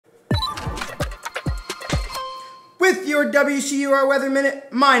With your WCUR Weather Minute,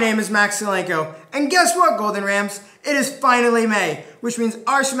 my name is Max Selenko. And guess what, Golden Rams? It is finally May, which means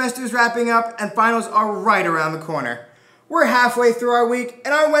our semester is wrapping up and finals are right around the corner. We're halfway through our week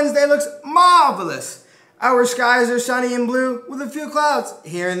and our Wednesday looks marvelous. Our skies are sunny and blue with a few clouds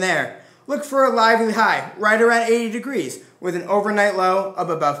here and there. Look for a lively high right around 80 degrees with an overnight low of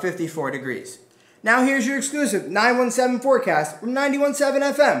about 54 degrees. Now here's your exclusive 917 forecast from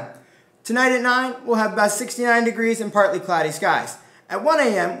 91.7 FM. Tonight at 9, we'll have about 69 degrees and partly cloudy skies. At 1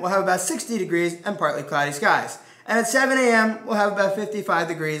 a.m., we'll have about 60 degrees and partly cloudy skies. And at 7 a.m., we'll have about 55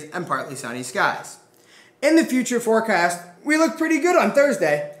 degrees and partly sunny skies. In the future forecast, we look pretty good on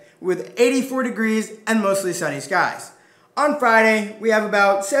Thursday with 84 degrees and mostly sunny skies. On Friday, we have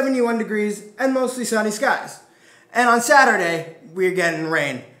about 71 degrees and mostly sunny skies. And on Saturday, we're getting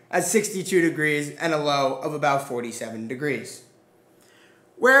rain at 62 degrees and a low of about 47 degrees.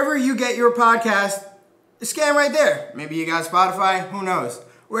 Wherever you get your podcast, scan right there. Maybe you got Spotify, who knows.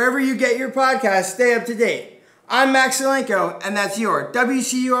 Wherever you get your podcast, stay up to date. I'm Max Selenko, and that's your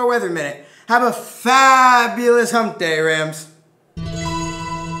WCUR Weather Minute. Have a fabulous hump day, Rams.